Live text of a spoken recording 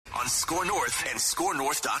on SKOR North and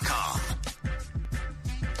SKORNorth.com.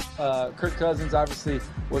 Kirk Cousins obviously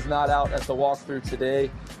was not out at the walkthrough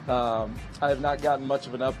today. I have not gotten much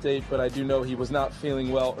of an update, but I do know he was not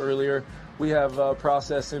feeling well earlier. We have a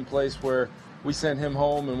process in place where we send him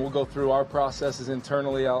home and we'll go through our processes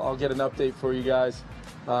internally. I'll get an update for you guys,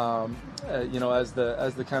 as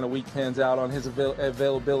the kind of week pans out on his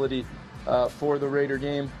availability for the Raider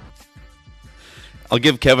game. I'll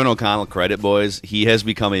give Kevin O'Connell credit, boys. He has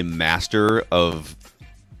become a master of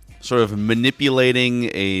sort of manipulating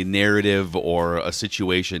a narrative or a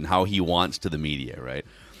situation how he wants to the media, right?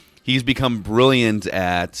 He's become brilliant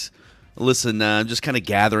at, listen, just kind of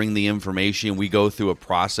gathering the information. We go through a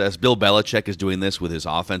process. Bill Belichick is doing this with his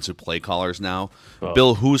offensive play callers now. Oh.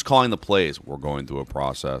 Bill, who's calling the plays? We're going through a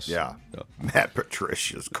process. Yeah. Matt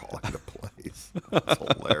Patricia's calling the plays. That's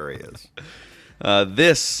hilarious.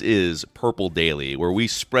 This is Purple Daily, where we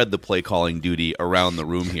spread the play calling duty around the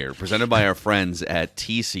room here. Presented by our friends at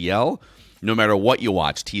TCL. No matter what you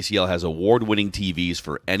watch, TCL has award-winning TVs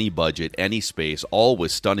for any budget, any space, all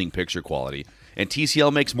with stunning picture quality. And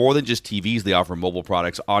TCL makes more than just TVs. They offer mobile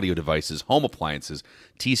products, audio devices, home appliances.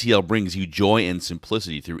 TCL brings you joy and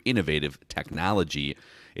simplicity through innovative technology.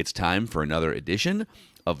 It's time for another edition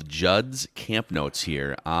of Judd's Camp Notes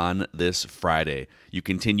here on this Friday. You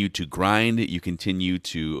continue to grind. You continue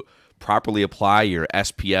to properly apply your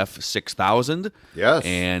SPF 6000. Yes.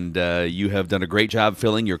 And you have done a great job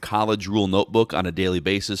filling your college rule notebook on a daily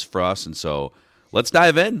basis for us. And so let's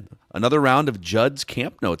dive in. Another round of Judd's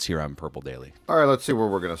Camp Notes here on Purple Daily. All right, let's see where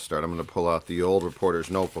we're going to start. I'm going to pull out the old reporter's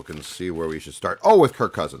notebook and see where we should start. Oh, with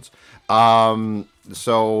Kirk Cousins.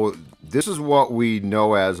 So this is what we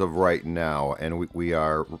know as of right now, and we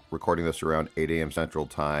are recording this around 8 a.m. Central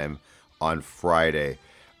Time on Friday.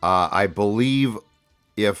 I believe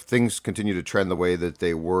if things continue to trend the way that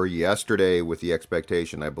they were yesterday with the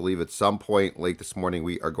expectation, I believe at some point late this morning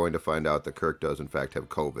we are going to find out that Kirk does in fact have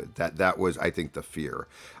COVID. That was, I think, the fear.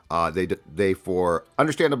 They for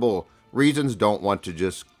understandable reasons don't want to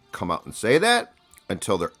just come out and say that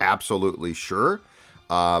until they're absolutely sure.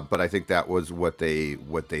 But I think that was what they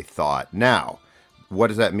thought. Now, what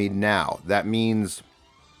does that mean now? That means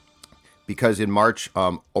because in March,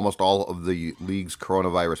 almost all of the league's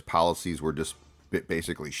coronavirus policies were just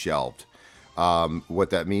basically shelved. What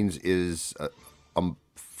that means is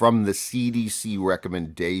from the CDC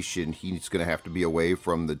recommendation, he's going to have to be away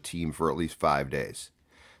from the team for at least 5 days.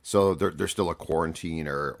 So there's still a quarantine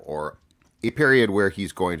or a period where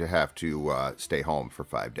he's going to have to stay home for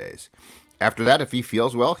 5 days. After that, if he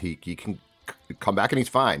feels well, he can come back and he's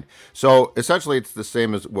fine. So essentially, it's the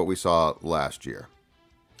same as what we saw last year.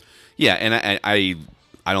 Yeah, and I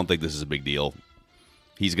don't think this is a big deal.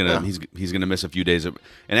 He's gonna miss a few days and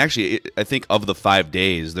actually I think of the 5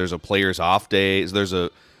 days, there's a player's off day. There's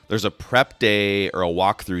a prep day or a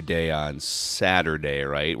walkthrough day on Saturday,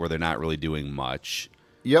 right, where they're not really doing much.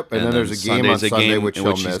 Yep, and then there's a game on Sunday which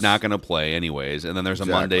he's not going to play anyways, and then there's a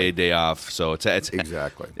Monday day off. So it's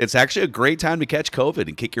exactly. It's actually a great time to catch COVID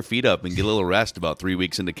and kick your feet up and get a little rest about 3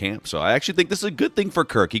 weeks into camp. So I actually think this is a good thing for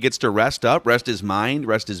Kirk. He gets to rest up, rest his mind,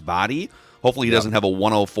 rest his body. Hopefully he doesn't have a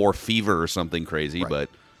 104 fever or something crazy. Right.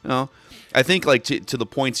 But I think like to the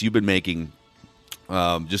points you've been making,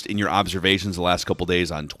 just in your observations the last couple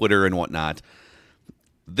days on Twitter and whatnot.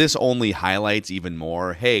 This only highlights even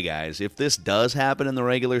more, hey, guys, if this does happen in the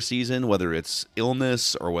regular season, whether it's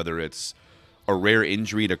illness or whether it's a rare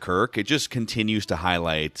injury to Kirk, it just continues to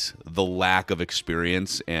highlight the lack of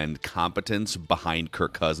experience and competence behind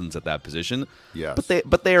Kirk Cousins at that position. Yes.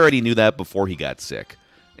 But they already knew that before he got sick.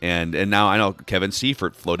 And now I know Kevin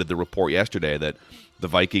Seifert floated the report yesterday that the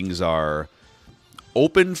Vikings are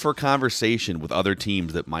open for conversation with other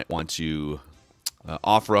teams that might want to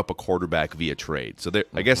offer up a quarterback via trade. So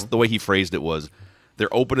I guess the way he phrased it was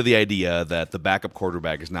they're open to the idea that the backup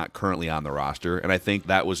quarterback is not currently on the roster, and I think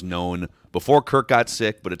that was known before Kirk got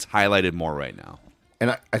sick, but it's highlighted more right now.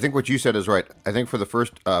 And I think what you said is right. I think for the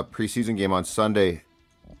first preseason game on Sunday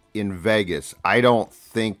in Vegas, I don't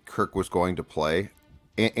think Kirk was going to play.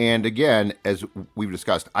 And again, as we've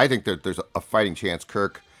discussed, I think that there's a fighting chance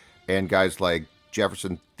Kirk and guys like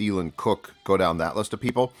Jefferson, Thielen, Cook go down that list of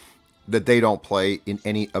people that they don't play in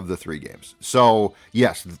any of the 3 games. So,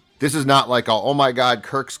 yes, this is not like, oh my God,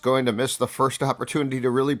 Kirk's going to miss the first opportunity to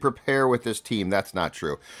really prepare with this team. That's not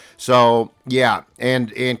true. So, yeah,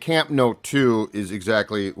 and Camp Note 2 is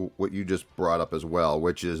exactly what you just brought up as well,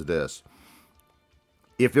 which is this.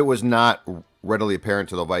 If it was not readily apparent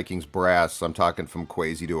to the Vikings brass, I'm talking from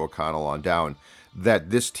Kwesi to O'Connell on down, that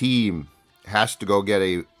this team has to go get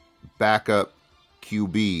a backup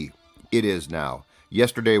QB, it is now.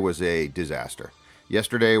 Yesterday was a disaster.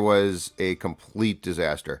 Yesterday was a complete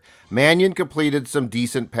disaster. Mannion completed some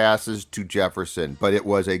decent passes to Jefferson, but it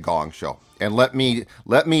was a gong show. And let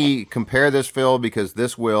me compare this, Phil, because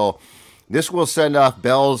this will send off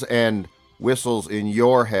bells and whistles in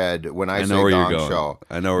your head when I say gong show.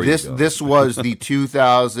 I know where you're going. This was the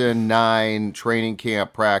 2009 training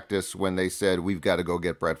camp practice when they said we've got to go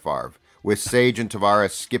get Brett Favre, with Sage and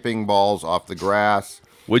Tavares skipping balls off the grass.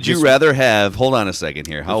 Would you rather have? Hold on a second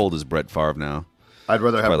here. How old is Brett Favre now? I'd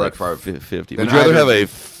rather have Brett like Favre. 50. Would you rather have a?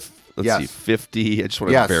 Let's see, 50. I just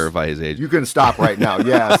want to Yes. verify his age. You can stop right now.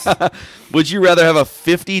 Yes. Would you rather have a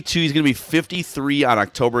 52? He's going to be 53 on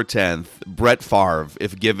October 10th. Brett Favre,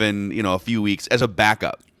 if given a few weeks as a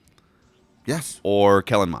backup, Yes. or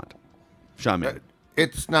Kellen Mond, Sean Mannion.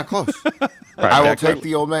 It's not close. I will take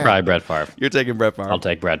the old man. Probably Brett Favre. You're taking Brett Favre. I'll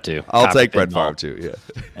take Brett too. I'll take Brett Copper fit Favre and too.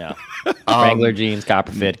 Yeah. all. Yeah. Wrangler jeans,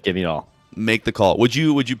 copper fit, give me it all. Make the call. Would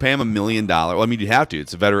you pay him $1 million? Well, I mean, you have to.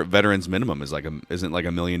 It's a veteran's minimum isn't like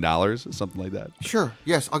 $1 million, something like that. Sure.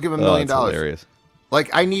 Yes, I'll give him $1 million. That's hilarious. Like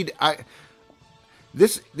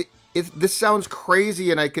this sounds crazy,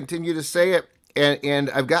 and I continue to say it, and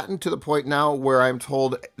I've gotten to the point now where I'm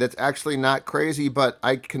told that's actually not crazy, but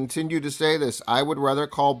I continue to say this. I would rather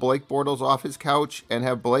call Blake Bortles off his couch and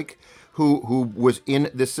have Blake, who was in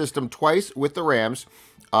the system twice with the Rams.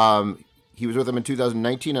 He was with them in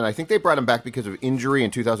 2019, and I think they brought him back because of injury in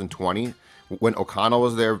 2020 when O'Connell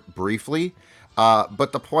was there briefly.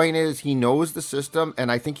 But the point is, he knows the system,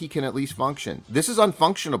 and I think he can at least function. This is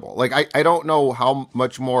unfunctionable. Like, I don't know how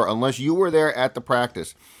much more, unless you were there at the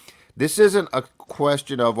practice. This isn't a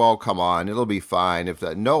question of, oh, come on, it'll be fine.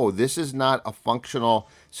 No, this is not a functional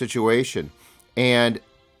situation. And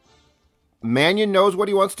Mannion knows what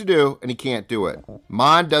he wants to do, and he can't do it.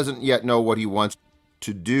 Mond doesn't yet know what he wants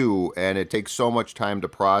to do, and it takes so much time to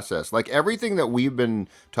process. Like everything that we've been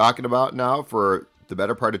talking about now for the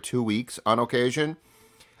better part of 2 weeks on occasion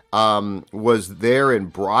was there in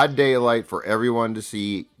broad daylight for everyone to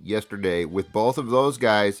see yesterday with both of those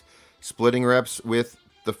guys splitting reps with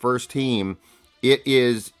the first team. It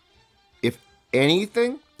is, if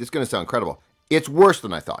anything, this is going to sound incredible, it's worse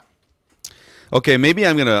than I thought. Okay, maybe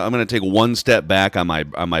I'm gonna take one step back on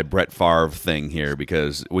my Brett Favre thing here,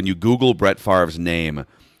 because when you Google Brett Favre's name,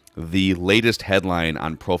 the latest headline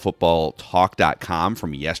on ProFootballTalk.com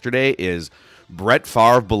from yesterday is Brett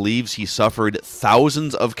Favre believes he suffered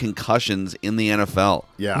thousands of concussions in the NFL.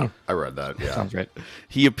 Yeah, I read that. Yeah, Sounds right.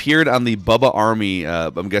 He appeared on the Bubba Army,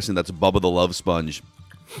 I'm guessing that's Bubba the Love Sponge,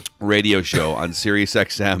 radio show on Sirius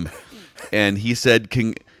XM, and he said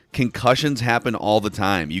concussions happen all the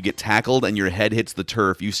time. You get tackled and your head hits the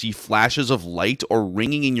turf. You see flashes of light or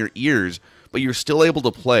ringing in your ears, but you're still able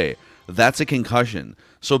to play. That's a concussion.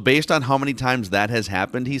 So based on how many times that has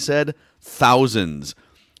happened, he said, thousands.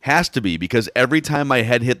 Has to be, because every time my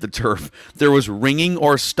head hit the turf, there was ringing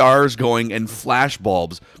or stars going and flash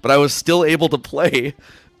bulbs, but I was still able to play.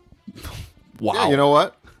 Wow. Yeah, you know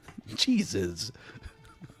what? Jesus.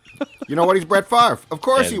 You know what? He's Brett Favre. Of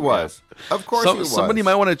course he was. Of course he was. Somebody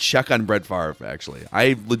might want to check on Brett Favre, actually.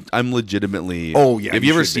 I'm legitimately... Oh, yeah. Have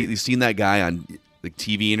you ever seen that guy on like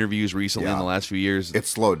TV interviews recently in the last few years? It's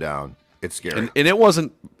slowed down. It's scary. And it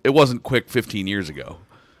wasn't quick 15 years ago.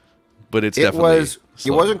 But it's definitely... It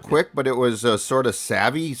wasn't quick, but it was sort of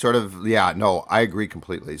savvy, no, I agree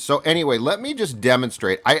completely. So anyway, let me just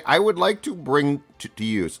demonstrate. I would like to bring to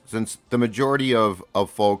you, since the majority of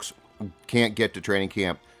folks can't get to training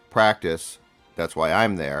camp practice, that's why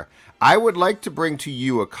I'm there. I would like to bring to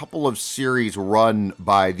you a couple of series run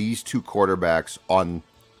by these two quarterbacks on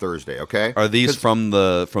Thursday, okay? Are these from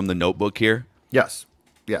the notebook here? Yes.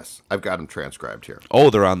 Yes, I've got them transcribed here.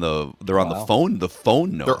 Oh, they're on the phone. The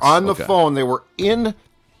phone notes. They're on the phone. They were in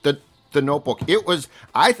the notebook.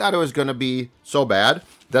 I thought it was going to be so bad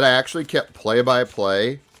that I actually kept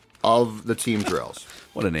play-by-play of the team drills.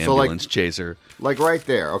 What an ambulance chaser! Like right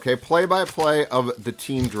there, okay, play-by-play of the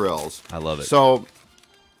team drills. I love it. So,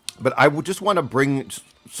 but I would just want to bring.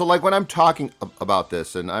 So, like, when I'm talking about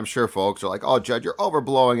this, and I'm sure folks are like, oh, Judd, you're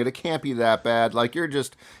overblowing it. It can't be that bad. Like, you're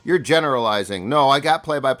generalizing. No, I got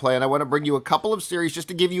play-by-play, and I want to bring you a couple of series just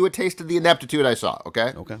to give you a taste of the ineptitude I saw,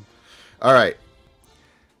 okay? Okay. All right.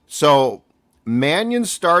 So, Mannion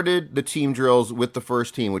started the team drills with the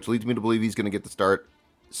first team, which leads me to believe he's going to get the start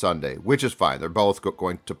Sunday, which is fine. They're both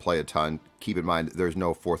going to play a ton. Keep in mind, there's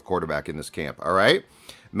no fourth quarterback in this camp, all right?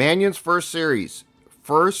 Mannion's first series.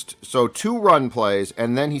 So 2 run plays,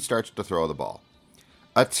 and then he starts to throw the ball.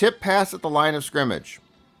 A tip pass at the line of scrimmage.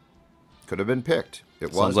 Could have been picked.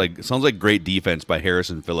 It sounds like great defense by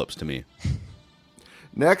Harrison Phillips to me.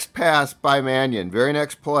 Next pass by Mannion. Very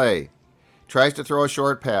next play. Tries to throw a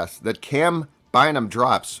short pass that Cam Bynum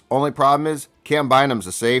drops. Only problem is Cam Bynum's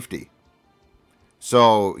a safety.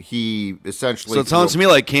 So he essentially... So it sounds to me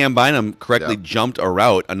like Cam Bynum correctly jumped a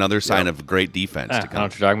route, another sign of great defense. I don't know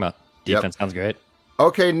what you're talking about. Defense sounds great.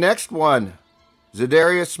 Okay, next one.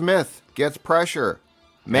 Zadarius Smith gets pressure.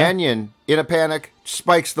 Mannion, in a panic,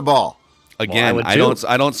 spikes the ball. Again, Well,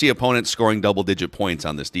 I don't see opponents scoring double-digit points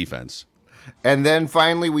on this defense. And then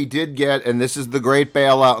finally we did get, and this is the great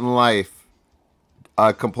bailout in life,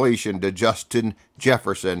 completion to Justin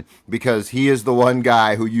Jefferson, because he is the one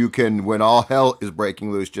guy who you can, when all hell is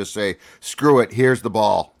breaking loose, just say, screw it, here's the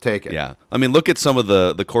ball, take it. Yeah. I mean, look at some of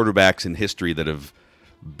the quarterbacks in history that have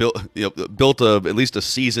built at least a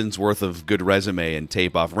season's worth of good resume and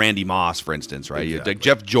tape off. Randy Moss, for instance, right? Exactly.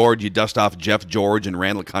 Jeff George, you dust off Jeff George and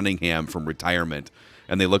Randall Cunningham from retirement,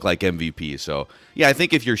 and they look like MVP. So, yeah, I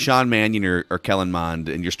think if you're Sean Mannion or Kellen Mond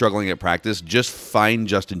and you're struggling at practice, just find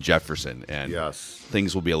Justin Jefferson, and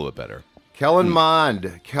things will be a little bit better. Kellen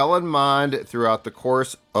Mond, throughout the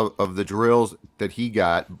course of the drills that he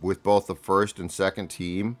got with both the first and second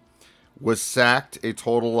team, was sacked a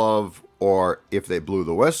total of, or if they blew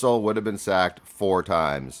the whistle, would have been sacked 4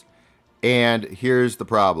 times. And here's the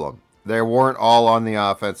problem. They weren't all on the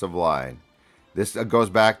offensive line. This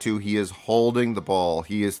goes back to he is holding the ball.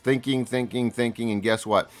 He is thinking, and guess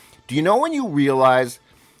what? Do you know when you realize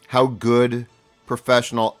how good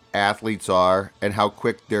professional athletes are and how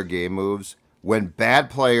quick their game moves? When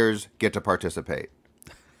bad players get to participate.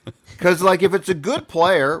 Because, like, if it's a good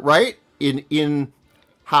player, right, in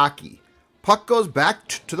hockey, puck goes back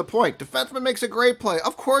to the point. Defenseman makes a great play.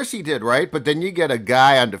 Of course he did, right? But then you get a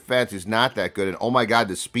guy on defense who's not that good, and oh my God,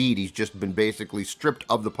 the speed, he's just been basically stripped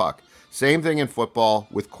of the puck. Same thing in football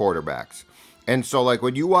with quarterbacks. And so, like,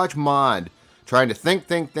 when you watch Mond trying to think,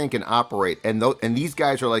 and operate, and these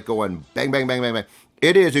guys are, like, going bang, bang, bang, bang, bang,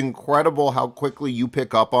 it is incredible how quickly you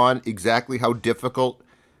pick up on exactly how difficult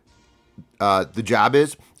the job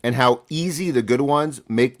is and how easy the good ones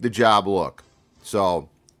make the job look. So...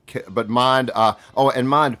 But Mond,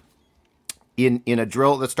 Mond, in a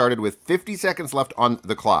drill that started with 50 seconds left on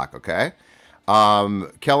the clock, okay?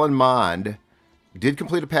 Kellen Mond did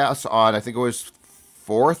complete a pass on, I think it was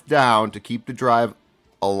 4th down to keep the drive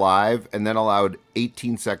alive, and then allowed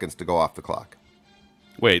 18 seconds to go off the clock.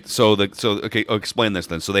 Wait, okay, explain this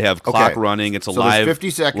then. So they have clock running. It's a live 50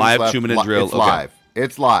 seconds live left. 2-minute drill. It's live.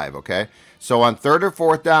 It's live, okay? So on 3rd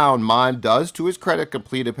or 4th down, Mond does, to his credit,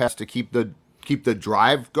 complete a pass to keep the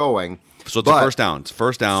drive going. So it's a first down. It's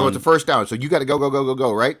first down. So it's a first down. So you got to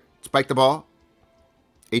go, right? Spike the ball.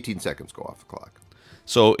 18 seconds go off the clock.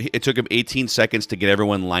 So it took him 18 seconds to get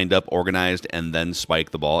everyone lined up, organized, and then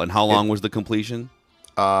spike the ball. And how long was the completion?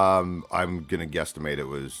 I'm going to guesstimate it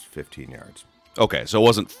was 15 yards. Okay, so it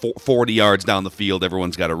wasn't 40 yards down the field.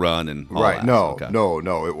 Everyone's got to run and all right. That. No, okay.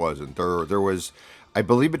 no, it wasn't. There was, I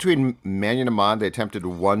believe, between Mannion and Mond, they attempted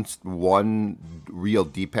one real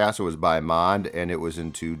deep pass. It was by Mond, and it was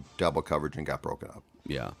into double coverage and got broken up.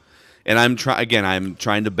 Yeah, and I'm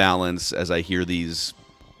trying to balance as I hear these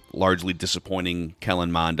largely disappointing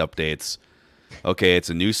Kellen Mond updates. Okay, it's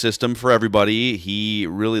a new system for everybody.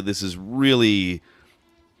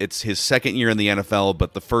 It's his second year in the NFL,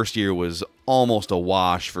 but the first year was almost a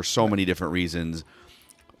wash for so many different reasons.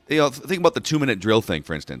 Think about the 2-minute drill thing,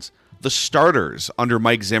 for instance. The starters under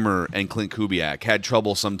Mike Zimmer and Clint Kubiak had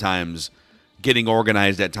trouble sometimes getting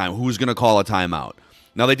organized at time. Who's going to call a timeout?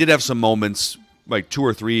 Now, they did have some moments, like 2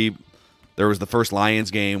 or 3. There was the first Lions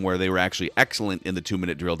game where they were actually excellent in the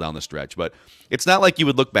 2-minute drill down the stretch. But it's not like you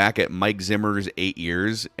would look back at Mike Zimmer's 8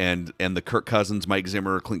 years and the Kirk Cousins, Mike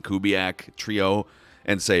Zimmer, Clint Kubiak trio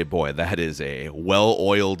and say, boy, that is a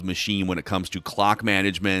well-oiled machine when it comes to clock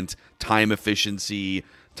management, time efficiency,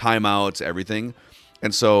 timeouts, everything.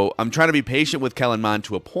 And so I'm trying to be patient with Kellen Mond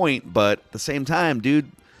to a point, but at the same time,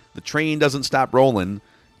 dude, the train doesn't stop rolling.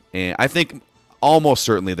 And I think almost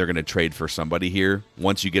certainly they're going to trade for somebody here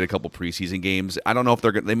once you get a couple preseason games. I don't know if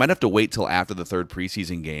they might have to wait till after the 3rd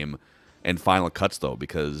preseason game and final cuts, though,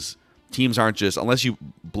 because teams aren't just, unless you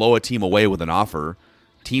blow a team away with an offer,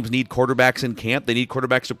 teams need quarterbacks in camp. They need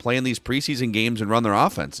quarterbacks to play in these preseason games and run their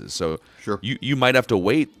offenses. So sure. you might have to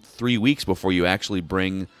wait 3 weeks before you actually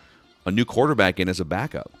bring a new quarterback in as a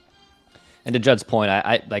backup. And to Judd's point,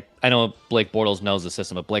 I know Blake Bortles knows the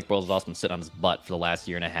system, but Blake Bortles has also been sitting on his butt for the last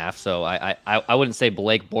year and a half. So I wouldn't say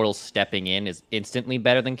Blake Bortles stepping in is instantly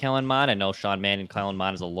better than Kellen Mond. I know Sean Mannion and Kellen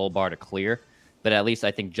Mond is a low bar to clear, but at least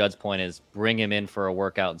I think Judd's point is bring him in for a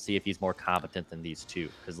workout and see if he's more competent than these two.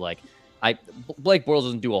 Because Blake Bortles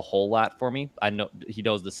doesn't do a whole lot for me. I know he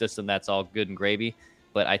knows the system. That's all good and gravy.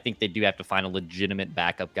 But I think they do have to find a legitimate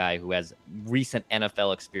backup guy who has recent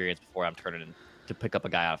NFL experience before I'm turning to pick up a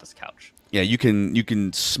guy off his couch. Yeah, you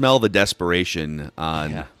can smell the desperation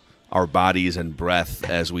on our bodies and breath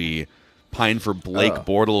as we pine for Blake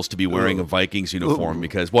Bortles to be wearing a Vikings uniform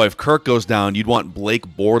because, boy, if Kirk goes down, you'd want Blake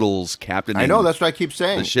Bortles captaining. I know, that's what I keep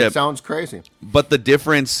saying. The ship. It sounds crazy. But the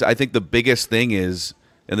difference, I think the biggest thing is,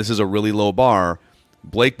 and this is a really low bar,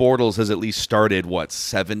 Blake Bortles has at least started,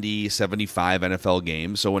 70, 75 NFL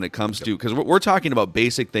games. So when it comes to, because we're talking about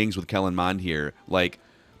basic things with Kellen Mond here, like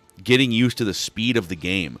getting used to the speed of the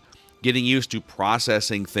game, getting used to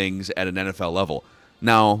processing things at an NFL level.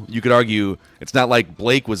 Now, you could argue it's not like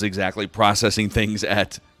Blake was exactly processing things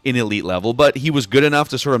at an elite level, but he was good enough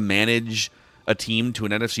to sort of manage a team to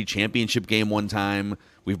an NFC championship game one time.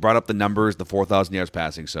 We've brought up the numbers, the 4,000 yards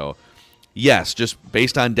passing. So, yes, just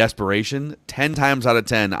based on desperation, 10 times out of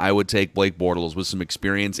 10, I would take Blake Bortles with some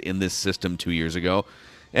experience in this system 2 years ago.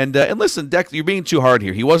 And listen, Deck, you're being too hard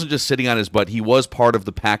here. He wasn't just sitting on his butt. He was part of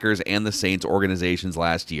the Packers and the Saints organizations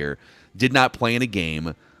last year. Did not play in a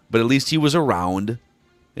game, but at least he was around.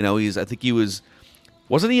 You know,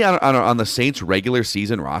 wasn't he on the Saints regular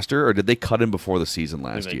season roster, or did they cut him before the season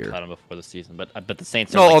last year? Cut him before the season, but the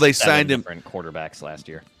Saints. No, they signed him. Different quarterbacks last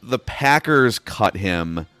year. The Packers cut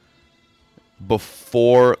him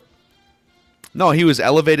before. No, he was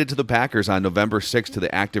elevated to the Packers on November 6th to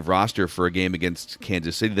the active roster for a game against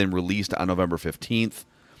Kansas City, then released on November 15th.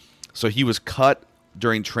 So he was cut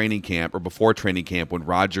during training camp or before training camp when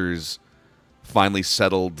Rodgers finally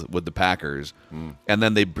settled with the Packers. And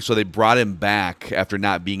then they brought him back after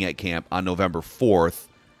not being at camp on November 4th.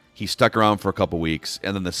 He stuck around for a couple weeks,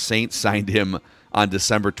 and then the Saints signed him on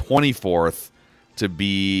December 24th to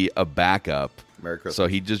be a backup. Merry Christmas. So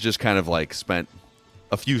he just kind of like spent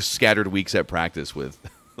a few scattered weeks at practice with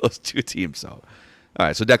those two teams. So, all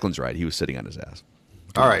right, so Declan's right. He was sitting on his ass.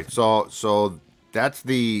 All right, so that's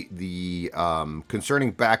the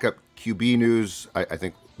concerning backup QB news. I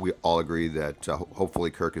think we all agree that hopefully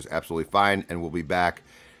Kirk is absolutely fine and will be back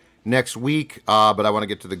next week. But I want to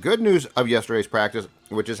get to the good news of yesterday's practice,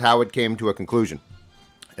 which is how it came to a conclusion.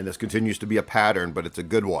 And this continues to be a pattern, but it's a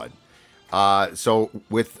good one. So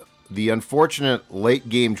with the unfortunate late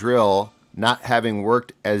game drill not having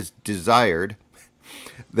worked as desired,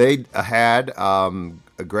 they had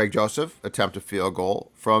Greg Joseph attempt a field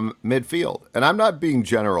goal from midfield. And I'm not being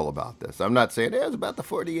general about this. I'm not saying it was about the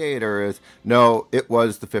 48 or is. No, it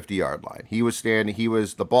was the 50-yard line. He was standing.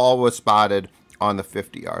 The ball was spotted on the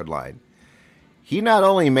 50-yard line. He not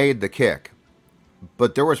only made the kick,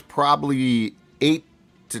 but there was probably 8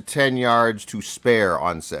 to 10 yards to spare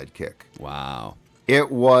on said kick. Wow.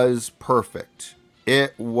 It was perfect.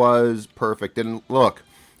 It was perfect. And look,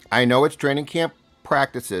 I know it's training camp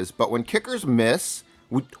practices, but when kickers miss,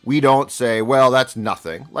 we don't say, well, that's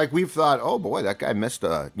nothing. Like we've thought, oh boy, that guy missed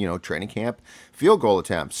a training camp field goal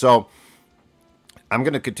attempt. So I'm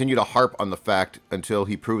going to continue to harp on the fact until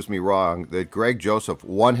he proves me wrong that Greg Joseph,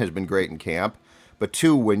 one, has been great in camp, but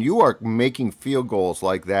two, when you are making field goals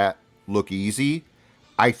like that look easy,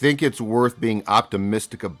 I think it's worth being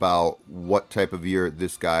optimistic about what type of year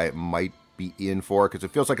this guy might be in for, because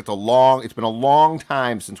it feels like it's been a long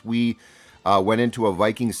time since we went into a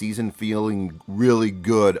Viking season feeling really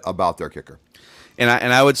good about their kicker. And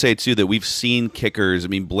I would say, too, that we've seen kickers. I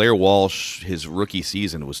mean, Blair Walsh, his rookie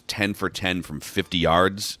season, was 10 for 10 from 50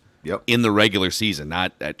 yards in the regular season,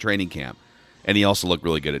 not at training camp. And he also looked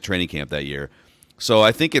really good at training camp that year. So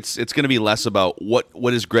I think it's going to be less about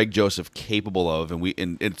what is Greg Joseph capable of,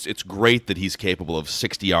 and it's great that he's capable of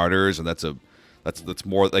 60-yarders, and that's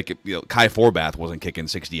more like Kai Forbath wasn't kicking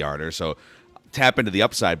 60-yarders, so tap into the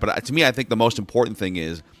upside. But to me, I think the most important thing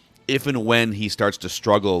is if and when he starts to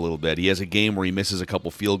struggle a little bit, he has a game where he misses a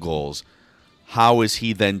couple field goals, how is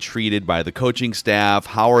he then treated by the coaching staff?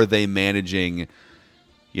 How are they managing?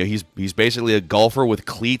 He's basically a golfer with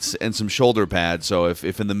cleats and some shoulder pads. So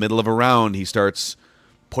if in the middle of a round he starts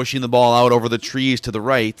pushing the ball out over the trees to the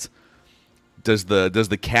right, does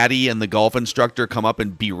the caddy and the golf instructor come up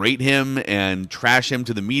and berate him and trash him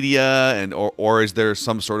to the media, or is there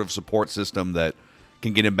some sort of support system that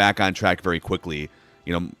can get him back on track very quickly?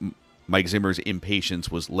 Mike Zimmer's impatience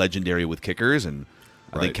was legendary with kickers, and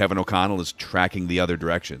I think Kevin O'Connell is tracking the other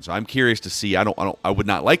direction. So I'm curious to see. I would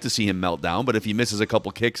not like to see him melt down, but if he misses a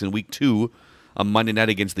couple kicks in week 2 on Monday night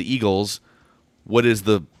against the Eagles, what is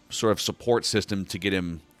the sort of support system to get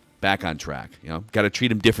him back on track? Got to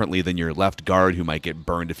treat him differently than your left guard who might get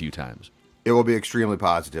burned a few times. It will be extremely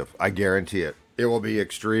positive. I guarantee it. It will be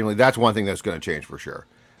extremely. That's one thing that's going to change for sure.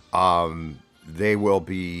 They will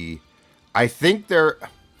be. I think they're.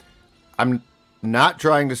 I'm not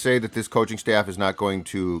trying to say that this coaching staff is not going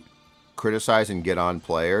to criticize and get on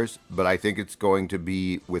players, but I think it's going to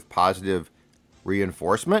be with positive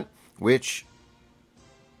reinforcement, which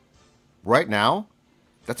right now,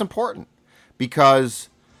 that's important because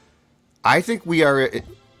I think we are,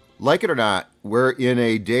 like it or not, we're in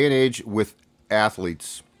a day and age with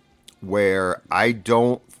athletes where I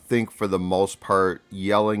don't think for the most part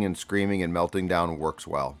yelling and screaming and melting down works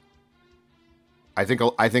well. I think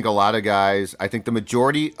a lot of guys, I think the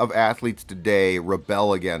majority of athletes today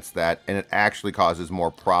rebel against that, and it actually causes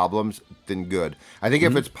more problems than good. I think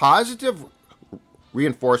if it's positive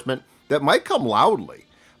reinforcement, that might come loudly,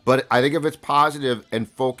 but I think if it's positive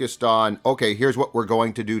and focused on, okay, here's what we're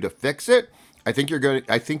going to do to fix it, I think you're going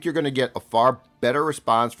to get a far better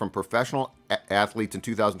response from professional athletes in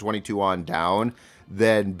 2022 on down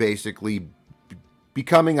than basically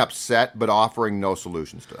becoming upset but offering no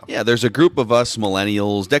solutions to them. Yeah, there's a group of us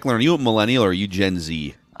millennials. Declan, are you a millennial or are you Gen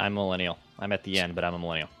Z? I'm millennial. I'm at the end, but I'm a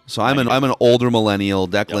millennial. So I'm an older millennial.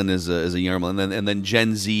 Declan is a younger millennial, and then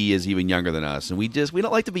Gen Z is even younger than us. And we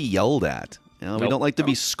don't like to be yelled at. You know, we don't like to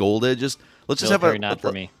be scolded. Let's just have a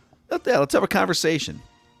conversation.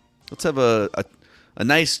 Let's have a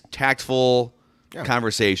nice tactful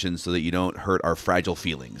conversation so that you don't hurt our fragile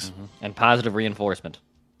feelings. And positive reinforcement.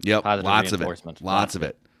 Yep, Positive lots of reinforcement. it. Lots of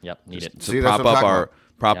it. Yep, need it. So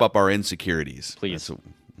prop up our insecurities. Please.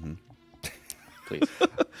 Please.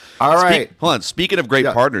 All right. Hold on. Speaking of great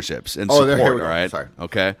partnerships and support, here we all go. right? Sorry.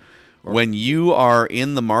 Okay. When you are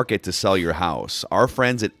in the market to sell your house, our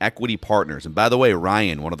friends at Equity Partners, and by the way,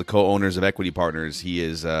 Ryan, one of the co-owners of Equity Partners, he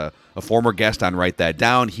is a former guest on Write That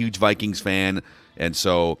Down, huge Vikings fan. And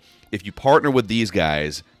so if you partner with these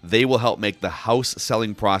guys, they will help make the house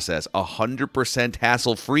selling process 100%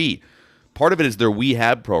 hassle-free. Part of it is their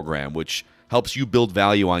WeHab program, which helps you build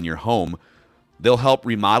value on your home. They'll help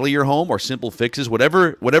remodel your home or simple fixes.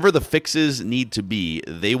 Whatever the fixes need to be,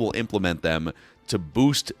 they will implement them to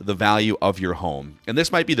boost the value of your home. And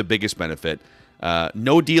this might be the biggest benefit.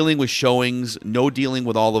 No dealing with showings, no dealing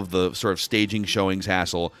with all of the sort of staging showings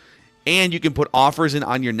hassle. And you can put offers in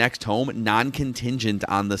on your next home non-contingent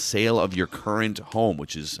on the sale of your current home,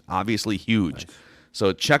 which is obviously huge. Nice.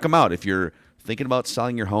 So check them out if you're thinking about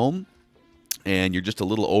selling your home and you're just a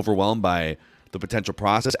little overwhelmed by the potential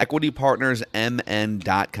process.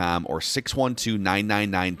 EquityPartnersMN.com or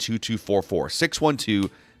 612-999-2244.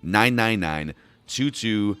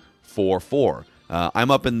 612-999-2244. I'm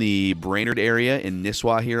up in the Brainerd area in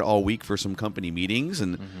Nisswa here all week for some company meetings,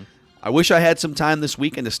 and I wish I had some time this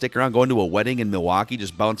weekend to stick around, going to a wedding in Milwaukee,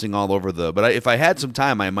 just bouncing all over but if I had some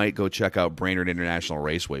time, I might go check out Brainerd International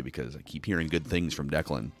Raceway because I keep hearing good things from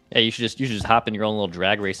Declan. Yeah, you should just hop in your own little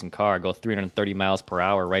drag racing car, go 330 miles per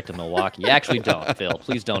hour right to Milwaukee. Actually, don't, Phil.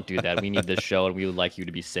 Please don't do that. We need this show, and we would like you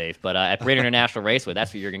to be safe. But at Brainerd International Raceway,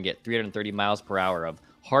 that's where you're going to get 330 miles per hour of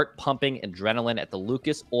heart-pumping adrenaline at the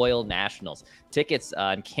Lucas Oil Nationals. Tickets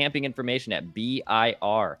and camping information at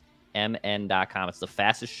BIRMN.com. It's the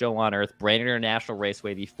fastest show on earth. Brainerd International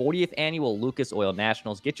Raceway, the 40th annual Lucas Oil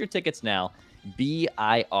Nationals. Get your tickets now,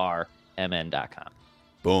 BIRMN.com.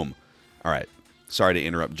 Boom. All right. Sorry to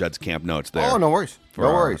interrupt Judd's camp notes there. Oh, no worries.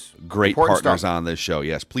 No worries. Great Important partners stuff on this show.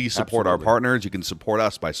 Yes, please support our partners. You can support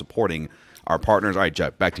us by supporting our partners. All right,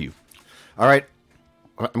 Judd, back to you. All right.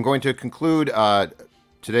 I'm going to conclude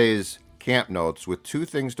today's camp notes with two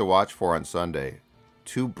things to watch for on Sunday.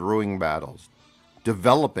 Two brewing battles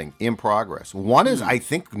developing in progress. One is, I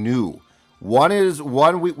think, new. One is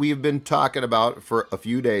one we've been talking about for a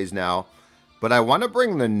few days now, but I want to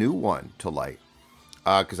bring the new one to light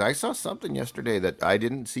because I saw something yesterday that I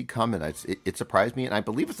didn't see coming. It surprised me, and I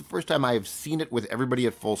believe it's the first time I have seen it with everybody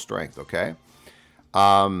at full strength, okay?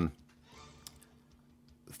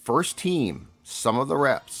 First team, some of the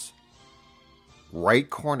reps, right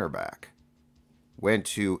cornerback, went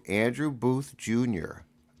to Andrew Booth Jr.,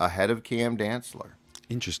 ahead of Cam Dantzler.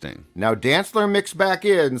 Interesting. Now, Dantzler mixed back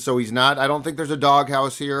in, so he's not, I don't think there's a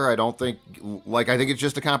doghouse here. I think it's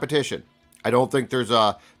just a competition. I don't think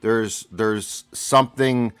there's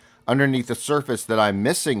something underneath the surface that I'm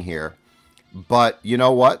missing here. But you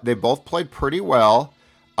know what? They both played pretty well.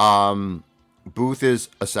 Booth is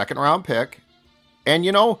a second-round pick. And,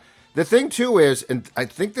 you know, the thing, too, is, and I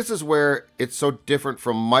think this is where it's so different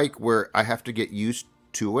from Mike, where I have to get used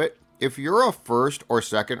to it. If you're a first or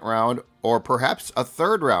second round or perhaps a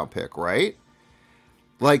third round pick, right?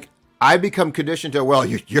 Like, I become conditioned to, well,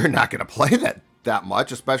 you're not going to play that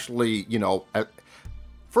much, especially, you know,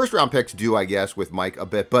 first round picks do, I guess, with Mike a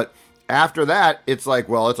bit. But after that, it's like,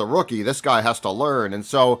 well, it's a rookie. This guy has to learn. And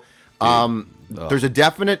so there's a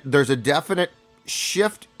definite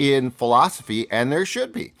shift in philosophy, and there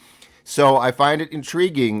should be. So I find it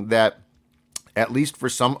intriguing that at least for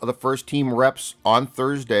some of the first team reps on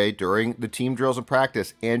Thursday during the team drills and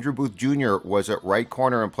practice, Andrew Booth Jr. was at right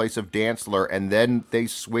corner in place of Dantzler, and then they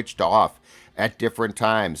switched off at different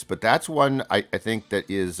times. But that's one I think that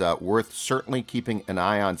is worth certainly keeping an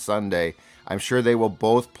eye on Sunday. I'm sure they will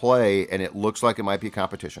both play, and it looks like it might be a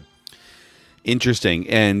competition. Interesting.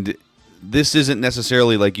 And this isn't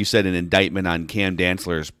necessarily, like you said, an indictment on Cam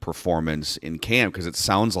Dantzler's performance in camp, because it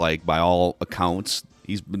sounds like, by all accounts,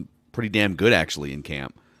 he's been pretty damn good actually in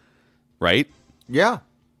camp, right? Yeah.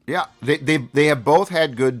 They have both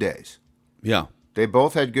had good days. Yeah, they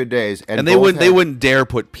both had good days, and they wouldn't dare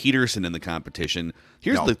put Peterson in the competition.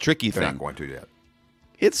 Here's the tricky thing: they're not going to do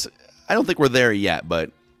that. I don't think we're there yet,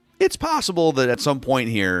 but it's possible that at some point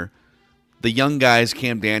here, the young guys,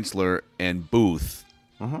 Cam Dantzler and Booth,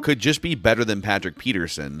 could just be better than Patrick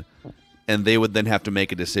Peterson, and they would then have to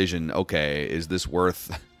make a decision. Okay, is this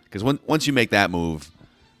worth? Because once you make that move,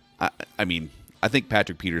 I mean, I think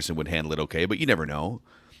Patrick Peterson would handle it okay, but you never know.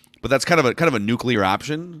 But that's kind of a nuclear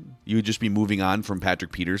option. You would just be moving on from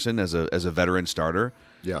Patrick Peterson as a veteran starter.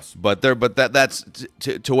 Yes, but that's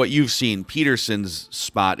to what you've seen. Peterson's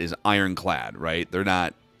spot is ironclad, right? They're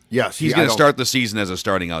not. Yes, he's going to start the season as a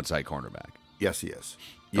starting outside cornerback. Yes, he is.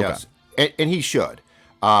 Yes, okay. and he should.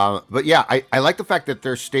 But yeah, I like the fact that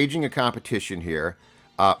they're staging a competition here.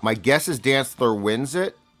 My guess is Dantzler wins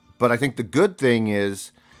it, but I think the good thing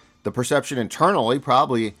is the perception internally,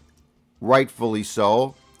 probably rightfully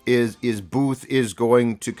so, is Booth is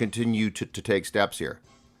going to continue to take steps here.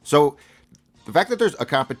 So the fact that there's a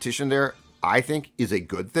competition there, I think, is a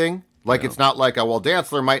good thing. Like, it's not like, well,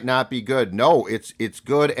 Dantzler might not be good. No, it's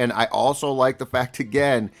good. And I also like the fact,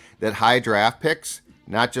 again, that high draft picks,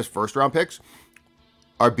 not just first-round picks,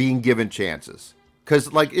 are being given chances.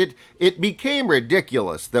 Because, like, it became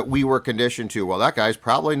ridiculous that we were conditioned to, well, that guy's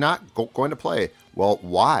probably not going to play. Well,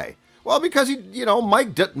 why? Well, because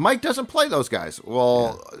Mike doesn't play those guys.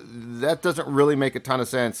 Well, that doesn't really make a ton of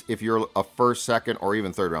sense if you're a first, second, or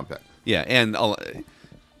even third-round pick. Yeah, and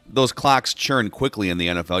those clocks churn quickly in the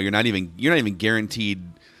NFL. You're not even guaranteed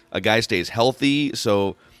a guy stays healthy.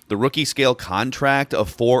 So the rookie scale contract of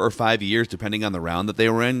 4 or 5 years, depending on the round that they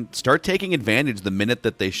were in, start taking advantage the minute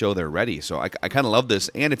that they show they're ready. So I kind of love this.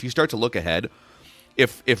 And if you start to look ahead,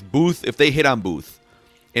 if they hit on Booth,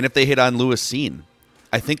 and if they hit on Lewis Seen,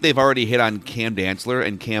 I think they've already hit on Cam Dantzler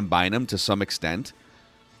and Cam Bynum to some extent.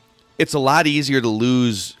 It's a lot easier to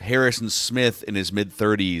lose Harrison Smith in his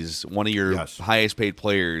mid-30s, one of your highest-paid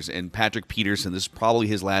players, and Patrick Peterson. This is probably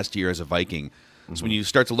his last year as a Viking. So when you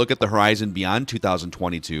start to look at the horizon beyond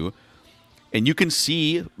 2022, and you can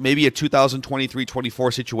see maybe a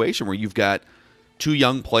 2023-24 situation where you've got 2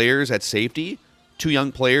 young players at safety, 2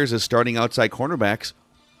 young players as starting outside cornerbacks,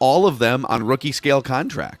 all of them on rookie-scale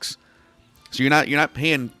contracts. So you're not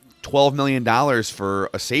paying $12 million for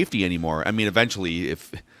a safety anymore. I mean, eventually,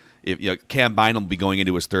 if Cam Bynum will be going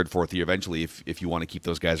into his 3rd, 4th year eventually, if you want to keep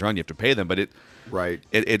those guys around, you have to pay them. But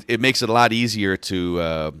it makes it a lot easier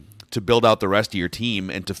to build out the rest of your team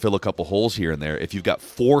and to fill a couple holes here and there. If you've got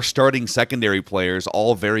 4 starting secondary players,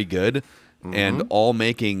 all very good, and all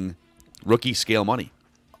making rookie scale money.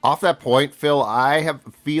 Off that point, Phil, I have a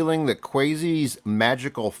feeling that Kwesi's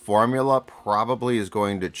magical formula probably is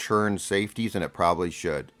going to churn safeties, and it probably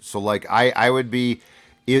should. So, like, I would be,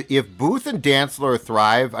 if Booth and Dantzler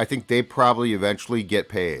thrive, I think they probably eventually get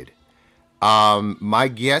paid. My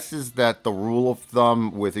guess is that the rule of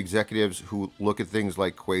thumb with executives who look at things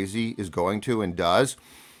like Kwesi is going to and does.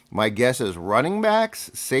 My guess is running backs,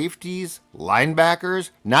 safeties, linebackers,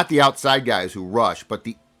 not the outside guys who rush, but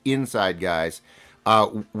the inside guys.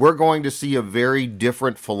 We're going to see a very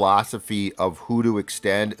different philosophy of who to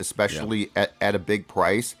extend, especially at a big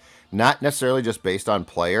price, not necessarily just based on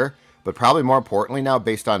player, but probably more importantly now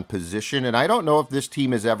based on position. And I don't know if this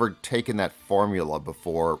team has ever taken that formula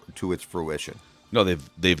before to its fruition. No,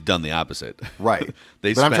 they've done the opposite. Right.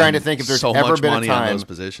 But I'm trying to think if there's ever been a time on those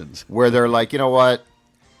positions where they're like, you know what,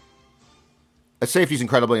 a safety is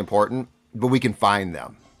incredibly important, but we can find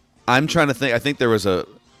them. I'm trying to think. I think there was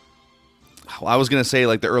I was going to say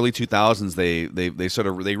like the early 2000s.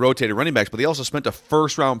 They rotated running backs, but they also spent a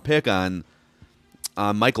 1st-round pick on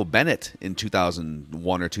Michael Bennett in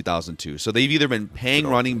 2001 or 2002. So they've either been paying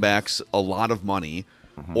running backs a lot of money,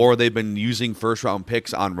 or they've been using 1st-round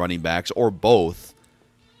picks on running backs, or both.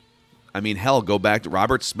 I mean, hell, go back to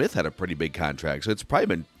Robert Smith had a pretty big contract, so it's probably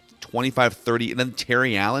been 25, 30, and then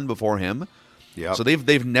Terry Allen before him. Yeah. So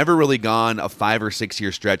they've never really gone a 5 or 6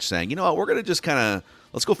 year stretch saying, you know what, we're going to just kind of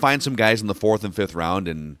let's go find some guys in the 4th and 5th round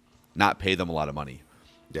and not pay them a lot of money.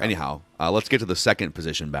 Yeah. Anyhow, let's get to the second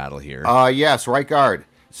position battle here. Yes, right guard.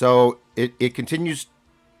 So it continues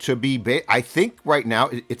to be, I think right now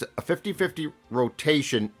it's a 50-50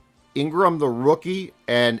 rotation. Ingram, the rookie,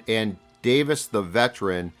 and Davis, the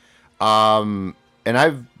veteran. And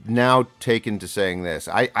I've now taken to saying this.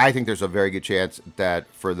 I think there's a very good chance that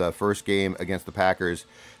for the first game against the Packers,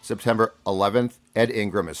 September 11th, Ed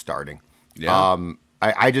Ingram is starting. Yeah.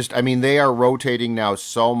 I mean, they are rotating now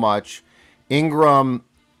so much. Ingram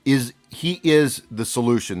is the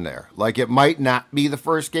solution there. Like, it might not be the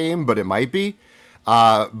first game, but it might be.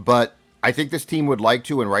 But I think this team would like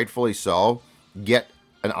to, and rightfully so, get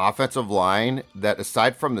an offensive line that,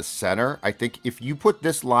 aside from the center, I think if you put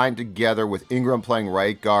this line together with Ingram playing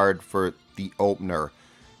right guard for the opener,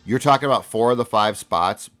 you're talking about 4 of the 5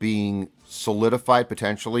 spots being solidified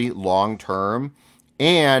potentially long term.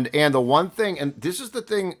 And the one thing, and this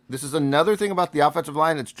is another thing about the offensive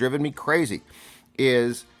line that's driven me crazy,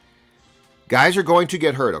 is guys are going to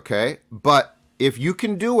get hurt, okay? But if you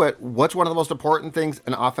can do it, what's one of the most important things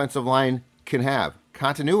an offensive line can have?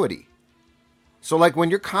 Continuity. So, like, when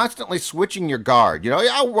you're constantly switching your guard,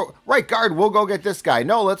 right guard, we'll go get this guy.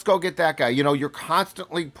 No, let's go get that guy. You're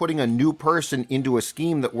constantly putting a new person into a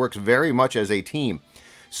scheme that works very much as a team.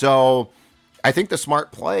 So I think the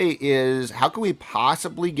smart play is, how can we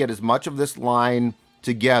possibly get as much of this line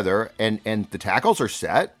together? And the tackles are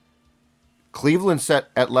set. Cleveland's set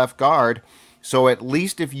at left guard. So at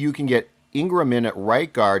least if you can get Ingram in at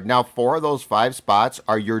right guard, now 4 of those 5 spots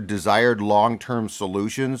are your desired long-term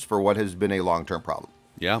solutions for what has been a long-term problem.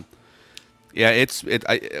 Yeah. Yeah,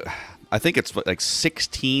 I think it's like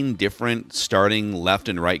 16 different starting left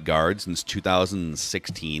and right guards since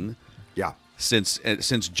 2016. Yeah.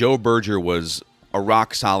 Since Joe Berger was a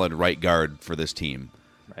rock-solid right guard for this team.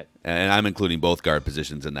 Right. And I'm including both guard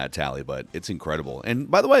positions in that tally, but it's incredible. And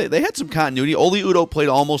by the way, they had some continuity. Oli Udoh played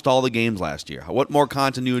almost all the games last year. What more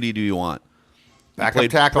continuity do you want? Backup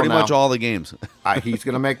tackle pretty now. much all the games. He's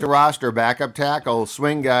going to make the roster. Backup tackle,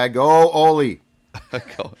 swing guy, go Oli.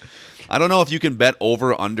 I don't know if you can bet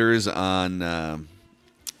over-unders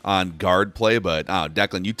on guard play, but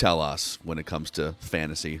Declan, you tell us when it comes to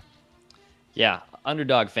fantasy. Yeah,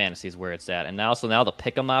 underdog fantasy is where it's at. And now the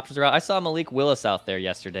pick'em options are out. I saw Malik Willis out there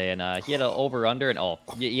yesterday, and he had an over-under, and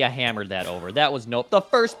you hammered that over. That was the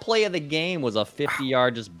first play of the game was a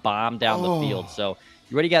 50-yard just bomb down the field. So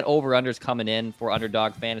you already got over-unders coming in for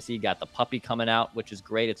underdog fantasy. You got the puppy coming out, which is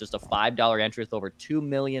great. It's just a $5 entry with over $2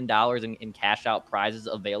 million in cash-out prizes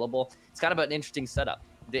available. It's kind of an interesting setup.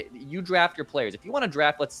 You draft your players. If you want to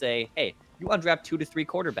draft, let's say, hey, you want to draft 2 to 3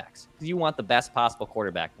 quarterbacks because you want the best possible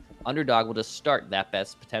quarterback. Underdog will just start that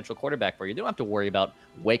best potential quarterback for you. You don't have to worry about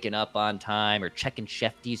waking up on time or checking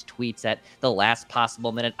Shefty's tweets at the last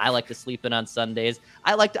possible minute. I like to sleep in on Sundays.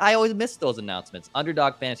 I always miss those announcements.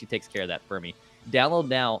 Underdog Fantasy takes care of that for me. Download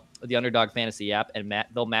now the Underdog Fantasy app, and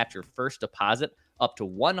they'll match your first deposit up to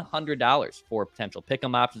 $100 for potential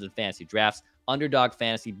pick'em options and fantasy drafts. Underdog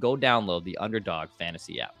Fantasy, go download the Underdog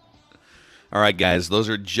Fantasy app. All right, guys, those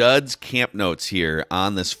are Judd's camp notes here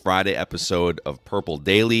on this Friday episode of Purple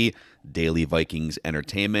Daily Vikings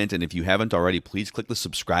Entertainment. And if you haven't already, please click the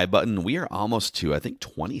subscribe button. We are almost to, I think,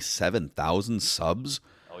 27,000 subs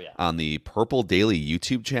on the Purple Daily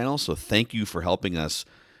YouTube channel. So thank you for helping us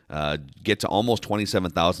get to almost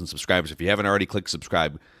 27,000 subscribers. If you haven't already clicked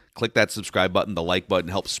subscribe, click that subscribe button. The like button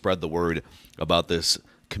helps spread the word about this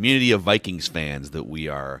community of Vikings fans that we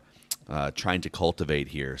are trying to cultivate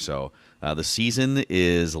here. So the season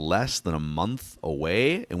is less than a month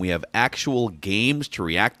away, and we have actual games to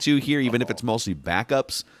react to here, even if it's mostly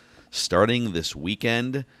backups, starting this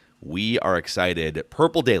weekend. We are excited.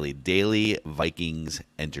 Purple Daily Vikings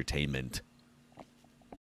Entertainment.